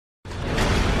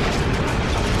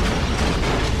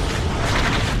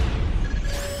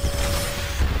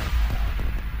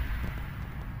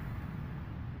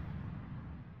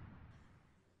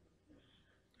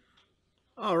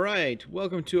All right,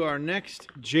 welcome to our next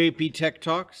JP Tech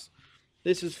Talks.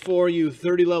 This is for you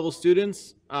 30 level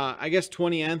students, I guess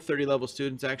 20 and 30 level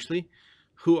students actually,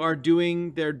 who are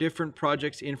doing their different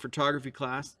projects in photography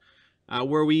class,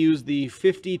 where we use the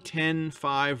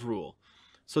 50-10-5 rule.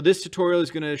 So this tutorial is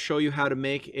going to show you how to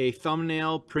make a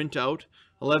thumbnail printout,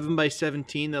 11 by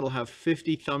 17, that'll have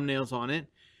 50 thumbnails on it,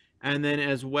 and then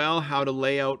as well how to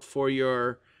lay out for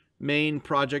your main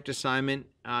project assignment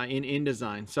in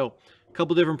InDesign. So a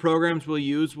couple different programs we'll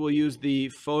use. We'll use the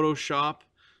Photoshop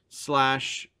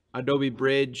 / Adobe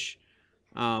Bridge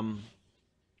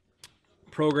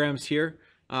programs here.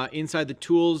 Inside the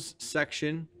Tools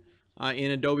section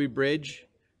in Adobe Bridge,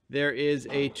 there is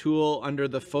a tool under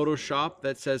the Photoshop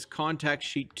that says Contact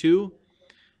Sheet 2.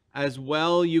 As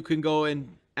well, you can go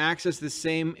and access the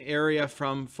same area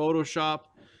from Photoshop.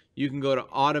 You can go to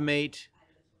Automate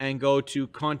and go to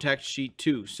Contact Sheet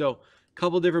 2. So a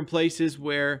couple different places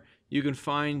where you can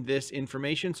find this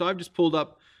information. So I've just pulled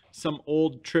up some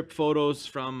old trip photos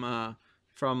from a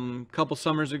couple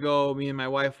summers ago. Me and my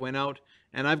wife went out,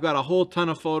 and I've got a whole ton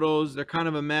of photos. They're kind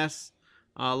of a mess,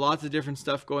 lots of different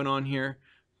stuff going on here,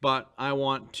 but I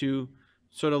want to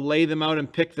sort of lay them out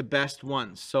and pick the best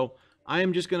ones. So I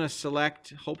am just going to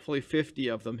select hopefully 50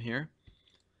 of them here.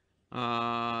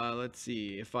 Let's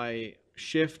see, if I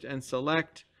shift and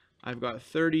select, I've got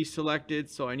 30 selected,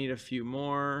 so I need a few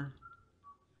more.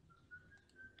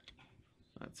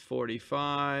 That's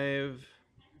 45.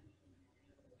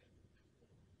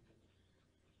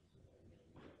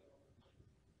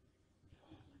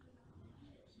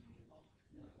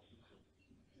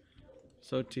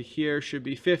 So to here should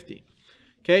be 50.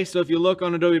 Okay, so if you look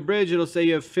on Adobe Bridge, it'll say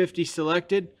you have 50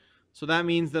 selected. So that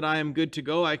means that I am good to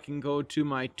go. I can go to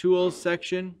my Tools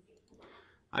section.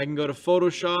 I can go to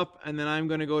Photoshop, and then I'm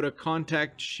going to go to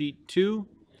Contact Sheet 2.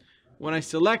 When I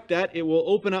select that, it will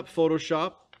open up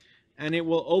Photoshop, and it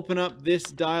will open up this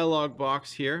dialog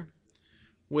box here,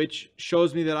 which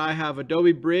shows me that I have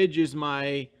Adobe Bridge is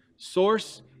my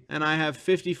source, and I have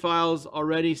 50 files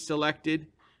already selected,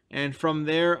 and from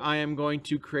there I am going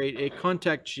to create a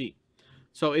contact sheet.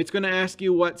 So it's going to ask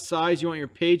you what size you want your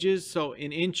pages. So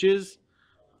in inches,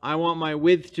 I want my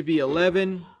width to be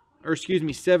 17.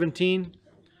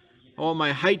 I want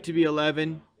my height to be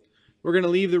 11. We're going to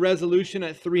leave the resolution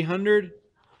at 300.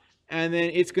 And then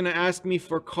it's going to ask me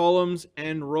for columns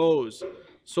and rows.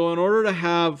 So in order to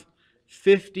have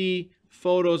 50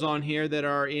 photos on here that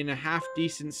are in a half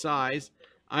decent size,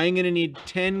 I'm going to need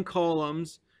 10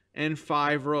 columns and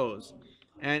 5 rows.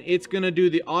 And it's going to do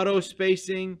the auto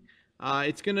spacing.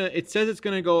 It says it's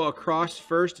going to go across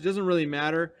first. It doesn't really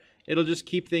matter. It'll just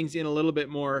keep things in a little bit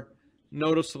more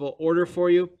noticeable order for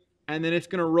you. And then it's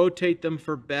going to rotate them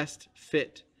for best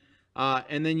fit.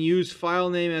 And then use file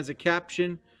name as a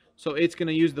caption. So it's going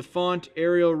to use the font,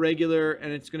 Arial regular,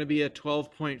 and it's going to be a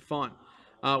 12-point font.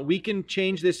 We can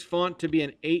change this font to be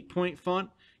an 8-point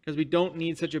font because we don't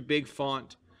need such a big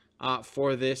font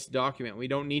for this document. We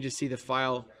don't need to see the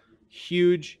file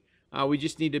huge. We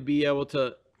just need to be able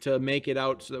to make it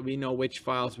out so that we know which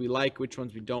files we like, which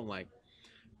ones we don't like.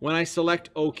 When I select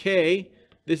OK,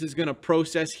 this is going to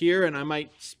process here, and I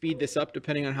might speed this up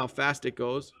depending on how fast it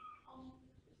goes.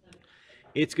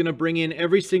 It's going to bring in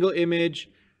every single image,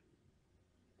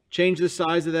 change the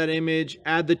size of that image,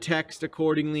 add the text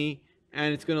accordingly,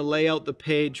 and it's going to lay out the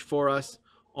page for us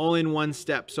all in one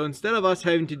step. So instead of us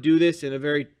having to do this in a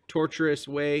very torturous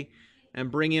way and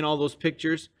bring in all those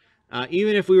pictures,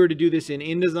 even if we were to do this in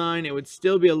InDesign, it would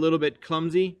still be a little bit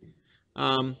clumsy.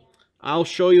 I'll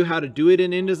show you how to do it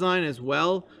in InDesign as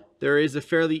well. There is a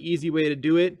fairly easy way to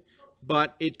do it,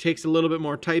 but it takes a little bit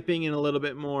more typing and a little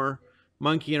bit more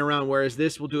monkeying around, whereas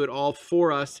this will do it all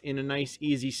for us in a nice,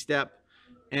 easy step.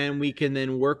 And we can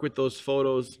then work with those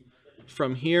photos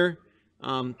from here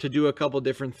to do a couple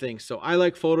different things. So I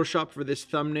like Photoshop for this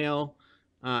thumbnail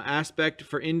aspect.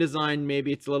 For InDesign,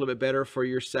 maybe it's a little bit better for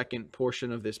your second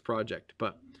portion of this project.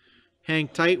 But hang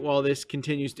tight while this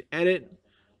continues to edit.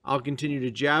 I'll continue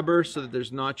to jabber so that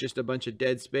there's not just a bunch of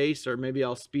dead space, or maybe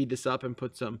I'll speed this up and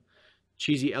put some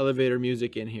cheesy elevator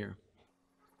music in here.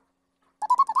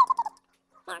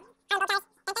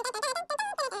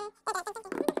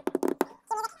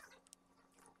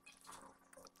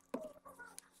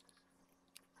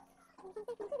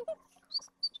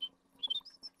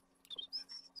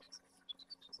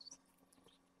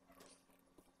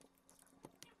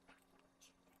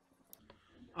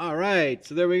 All right,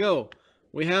 so there we go.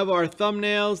 We have our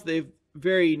thumbnails. They've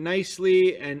very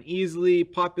nicely and easily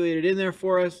populated in there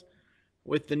for us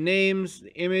with the names,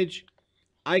 the image.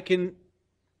 I can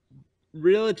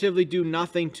relatively do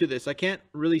nothing to this. I can't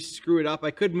really screw it up.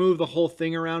 I could move the whole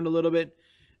thing around a little bit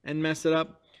and mess it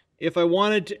up. If I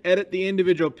wanted to edit the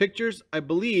individual pictures, I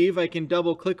believe I can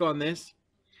double click on this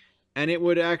and it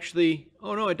would actually,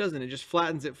 oh no, it doesn't. It just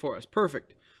flattens it for us.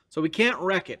 Perfect. So we can't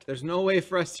wreck it. There's no way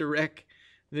for us to wreck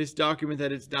this document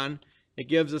that it's done. It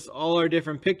gives us all our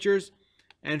different pictures.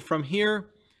 And from here,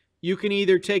 you can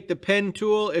either take the pen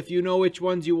tool. If you know which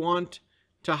ones you want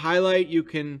to highlight, you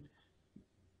can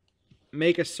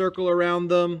make a circle around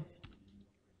them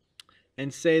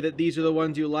and say that these are the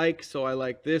ones you like. So I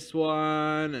like this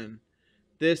one and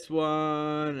this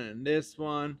one and this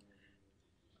one.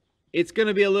 It's going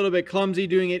to be a little bit clumsy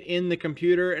doing it in the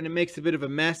computer and it makes a bit of a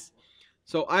mess.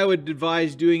 So I would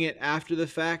advise doing it after the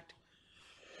fact.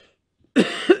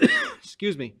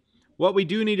 Excuse me. What we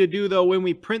do need to do though, when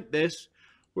we print this,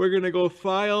 we're going to go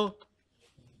File,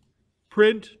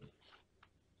 Print.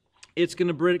 It's going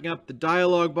to bring up the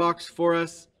dialog box for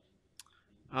us.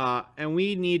 And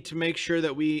we need to make sure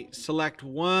that we select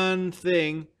one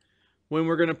thing when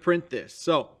we're going to print this.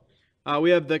 So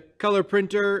we have the color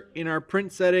printer in our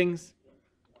print settings.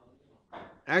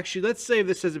 Actually, let's save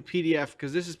this as a PDF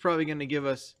because this is probably going to give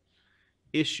us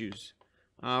issues.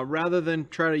 Rather than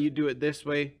try to do it this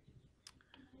way,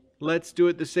 let's do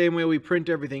it the same way we print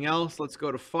everything else. Let's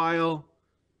go to File,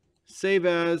 Save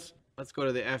As. Let's go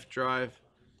to the F drive,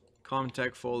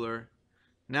 Contact folder.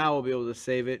 Now we'll be able to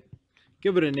save it.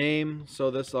 Give it a name.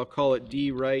 So this, I'll call it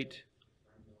D-Write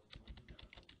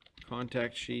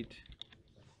Contact Sheet.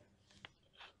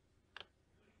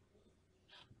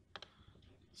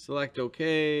 Select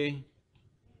OK.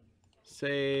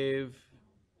 Save.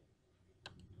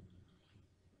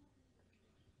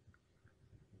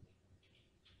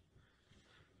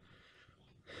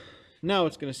 Now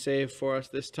it's going to save for us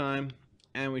this time,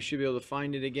 and we should be able to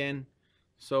find it again.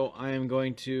 So I am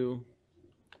going to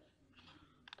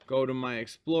go to my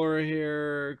Explorer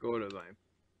here, go to my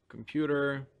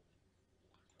computer,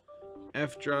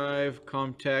 F drive,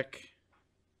 Comtech,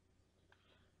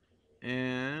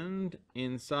 and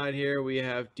inside here we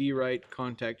have D-Write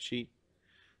Contact Sheet.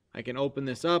 I can open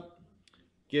this up,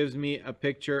 gives me a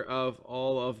picture of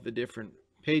all of the different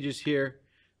pages here,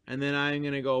 and then I'm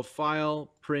going to go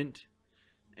File, Print,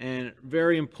 and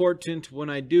very important when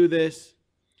I do this,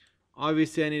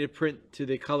 obviously I need to print to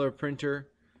the color printer,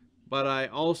 but I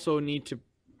also need to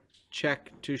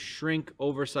check to shrink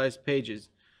oversized pages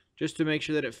just to make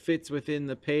sure that it fits within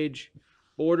the page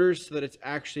borders so that it's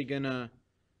actually gonna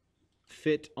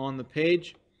fit on the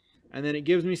page. And then it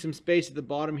gives me some space at the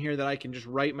bottom here that I can just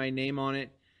write my name on it,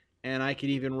 and I can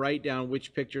even write down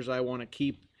which pictures I want to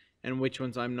keep and which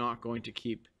ones I'm not going to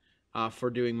keep for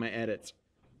doing my edits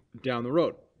down the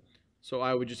road. So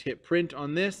I would just hit print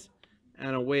on this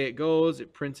and away it goes.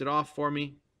 It prints it off for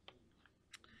me.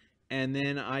 And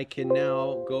then I can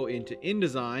now go into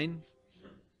InDesign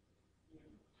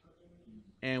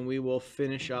and we will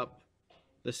finish up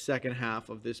the second half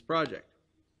of this project.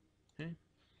 Okay.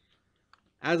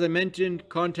 As I mentioned,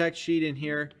 contact sheet in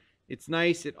here, it's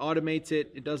nice, it automates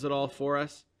it, it does it all for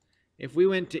us. If we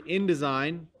went to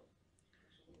InDesign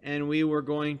and we were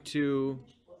going to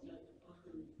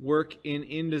work in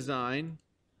InDesign,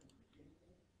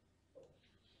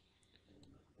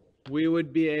 we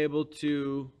would be able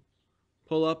to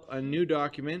pull up a new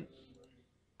document,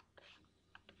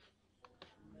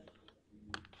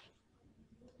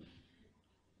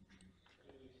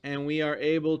 and we are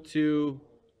able to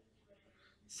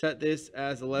set this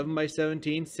as 11 by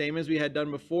 17, same as we had done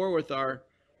before with our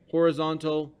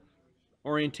horizontal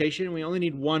orientation. We only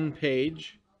need one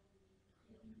page,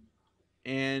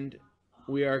 and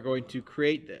we are going to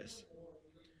create this.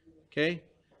 Okay,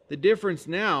 the difference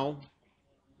now,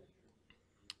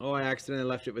 oh, I accidentally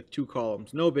left it with 2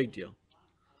 columns, no big deal.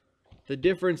 The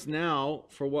difference now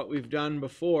for what we've done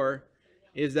before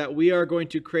is that we are going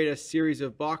to create a series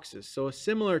of boxes. So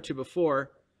similar to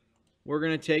before, we're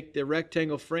going to take the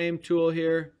rectangle frame tool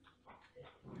here,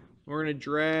 we're going to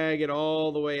drag it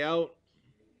all the way out.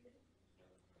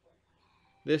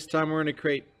 This time we're going to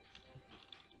create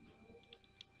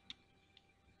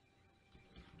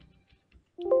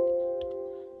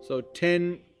so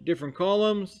 10 different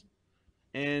columns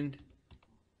and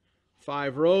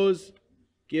 5 rows,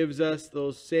 gives us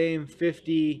those same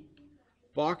 50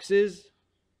 boxes.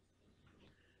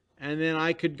 And then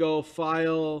I could go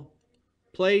File,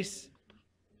 Place.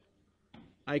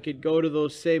 I could go to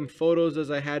those same photos as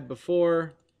I had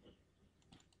before.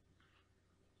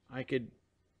 I could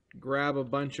grab a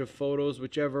bunch of photos,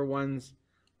 whichever ones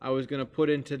I was going to put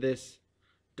into this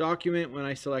document. When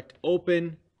I select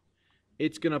Open,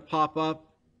 it's going to pop up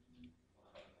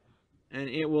and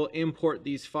it will import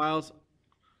these files.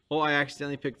 Oh, I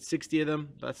accidentally picked 60 of them.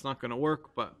 That's not going to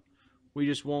work, but We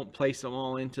just won't place them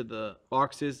all into the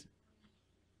boxes.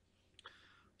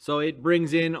 So it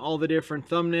brings in all the different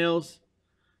thumbnails.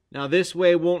 Now this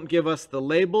way won't give us the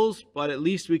labels, but at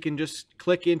least we can just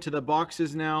click into the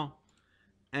boxes now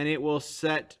and it will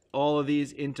set all of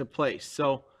these into place.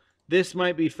 So this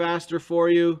might be faster for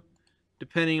you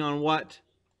depending on what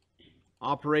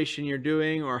operation you're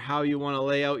doing or how you want to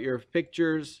lay out your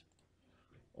pictures,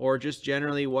 or just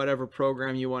generally whatever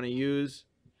program you want to use.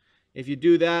 If you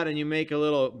do that and you make a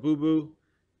little boo-boo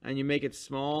and you make it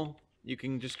small, you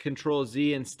can just Control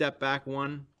Z and step back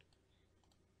one.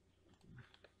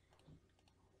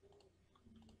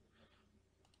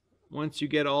 Once you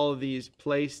get all of these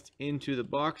placed into the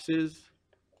boxes,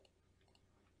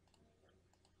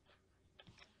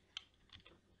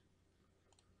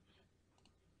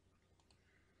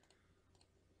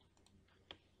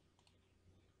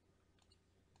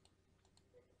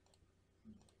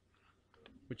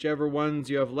 whichever ones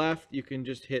you have left, you can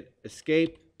just hit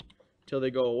escape till they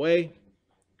go away.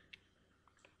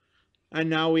 And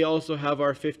now we also have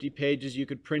our 50 pages. You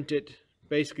could print it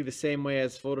basically the same way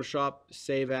as Photoshop,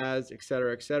 save as,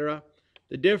 etc., etc.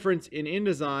 The difference in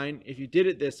InDesign, if you did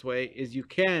it this way, is you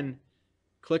can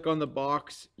click on the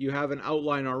box. You have an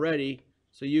outline already,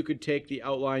 so you could take the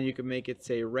outline, you could make it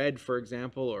say red, for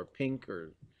example, or pink,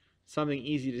 or something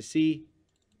easy to see.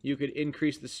 You could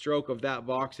increase the stroke of that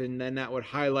box, and then that would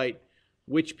highlight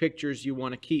which pictures you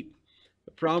want to keep.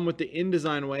 The problem with the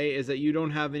InDesign way is that you don't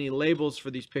have any labels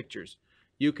for these pictures.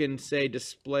 You can say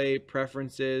display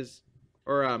preferences,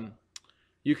 or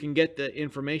you can get the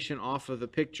information off of the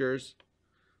pictures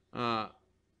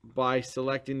by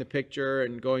selecting the picture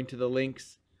and going to the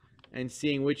links and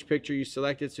seeing which picture you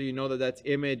selected, so you know that that's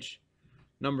image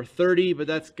number 30, but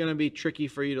that's going to be tricky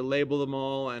for you to label them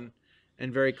all and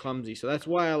very clumsy. So that's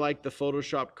why I like the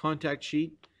Photoshop contact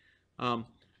sheet.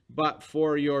 But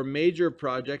for your major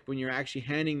project, when you're actually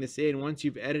handing this in, once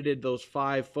you've edited those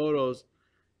 5 photos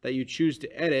that you choose to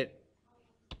edit,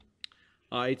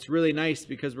 it's really nice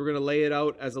because we're going to lay it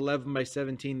out as 11 by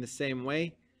 17 the same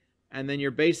way. And then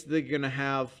you're basically going to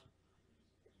have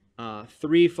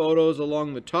 3 photos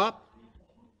along the top.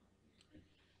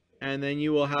 And then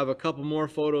you will have a couple more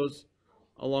photos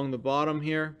along the bottom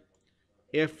here.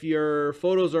 If your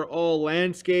photos are all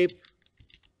landscape,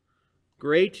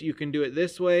 great, you can do it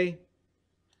this way.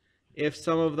 If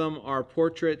some of them are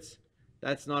portraits,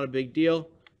 that's not a big deal.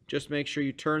 Just make sure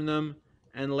you turn them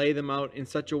and lay them out in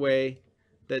such a way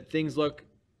that things look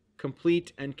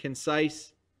complete and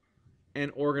concise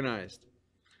and organized.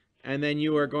 And then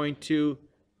you are going to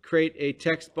create a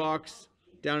text box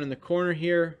down in the corner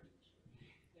here,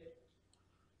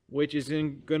 which is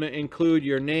going to include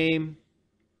your name,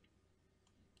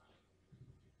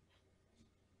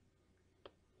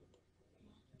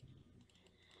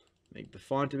 make the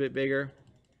font a bit bigger.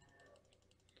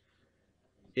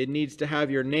 It needs to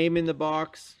have your name in the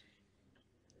box.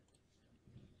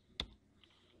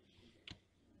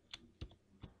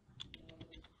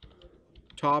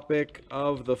 Topic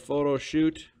of the photo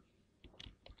shoot.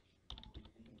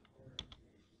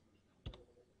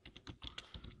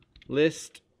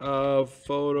 List of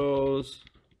photos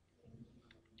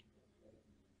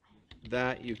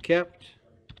that you kept.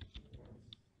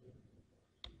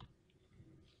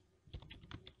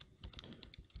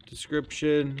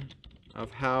 Description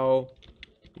of how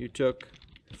you took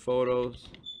the photos.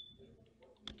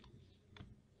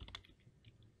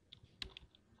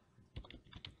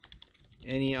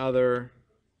 Any other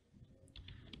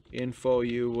info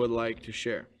you would like to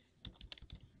share.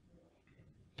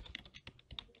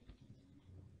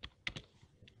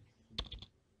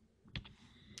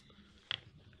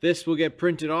 This will get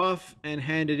printed off and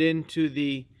handed into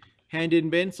the hand-in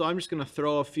bin. So I'm just going to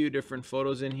throw a few different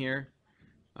photos in here.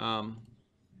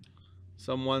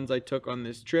 Some ones I took on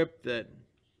this trip that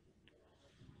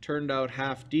turned out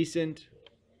half decent.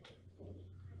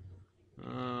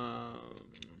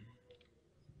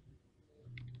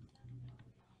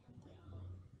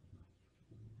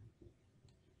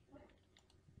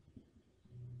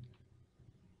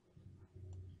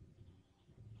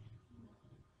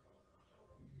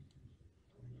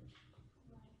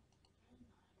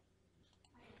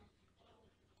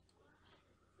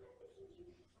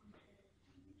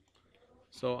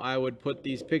 So I would put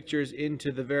these pictures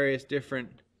into the various different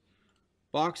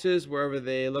boxes wherever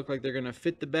they look like they're going to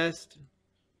fit the best.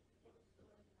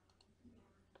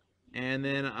 And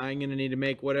then I'm going to need to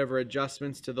make whatever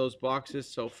adjustments to those boxes.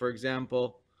 So for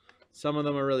example, some of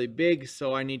them are really big,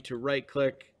 so I need to right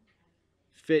click,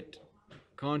 fit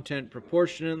content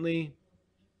proportionately.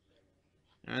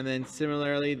 And then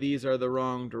similarly, these are the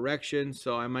wrong direction,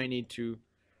 so I might need to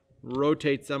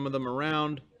rotate some of them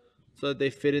around so that they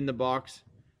fit in the box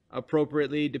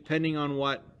appropriately depending on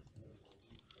what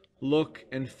look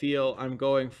and feel I'm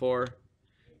going for.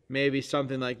 Maybe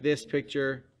something like this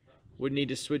picture would need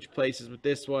to switch places with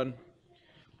this one,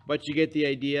 but you get the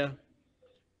idea.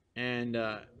 And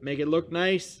make it look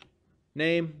nice.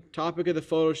 Name, topic of the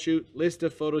photo shoot, list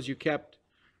of photos you kept,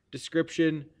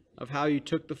 description of how you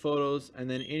took the photos, and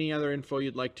then any other info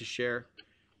you'd like to share.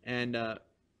 And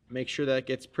make sure that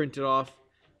gets printed off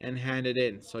and handed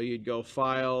in. So you'd go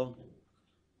File,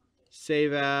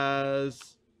 Save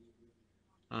As,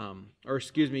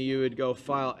 you would go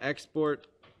File, Export,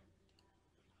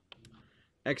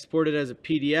 export it as a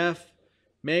PDF.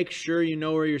 Make sure you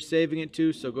know where you're saving it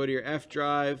to, so go to your F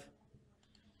drive,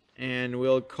 and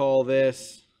we'll call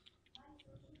this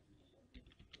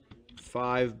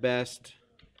 5 best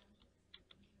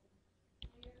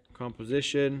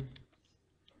composition.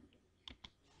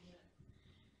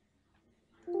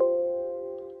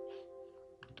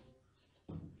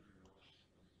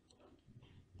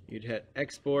 You'd hit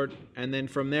export, and then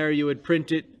from there you would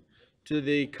print it to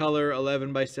the color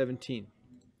 11 by 17.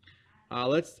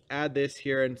 Let's add this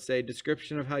here and say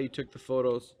description of how you took the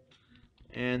photos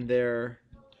and their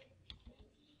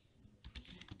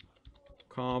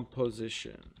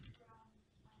composition.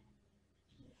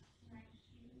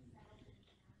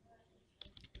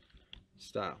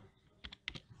 Style.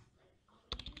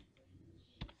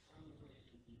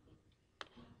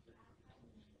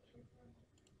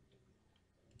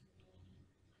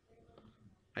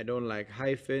 I don't like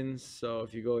hyphens, so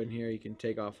if you go in here, you can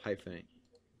take off hyphen.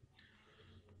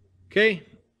 Okay,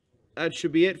 that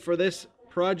should be it for this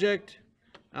project.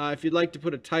 If you'd like to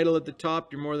put a title at the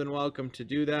top, you're more than welcome to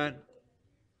do that.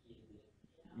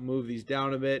 Move these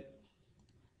down a bit.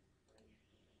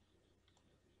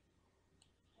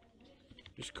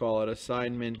 Just call it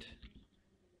assignment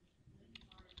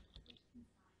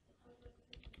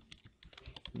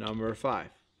number 5.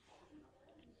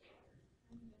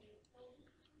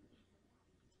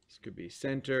 This could be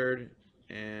centered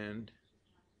and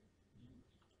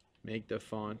make the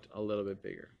font a little bit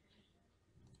bigger.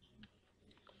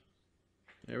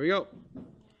 There we go.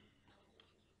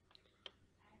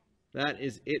 That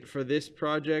is it for this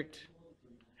project.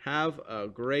 Have a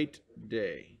great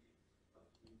day.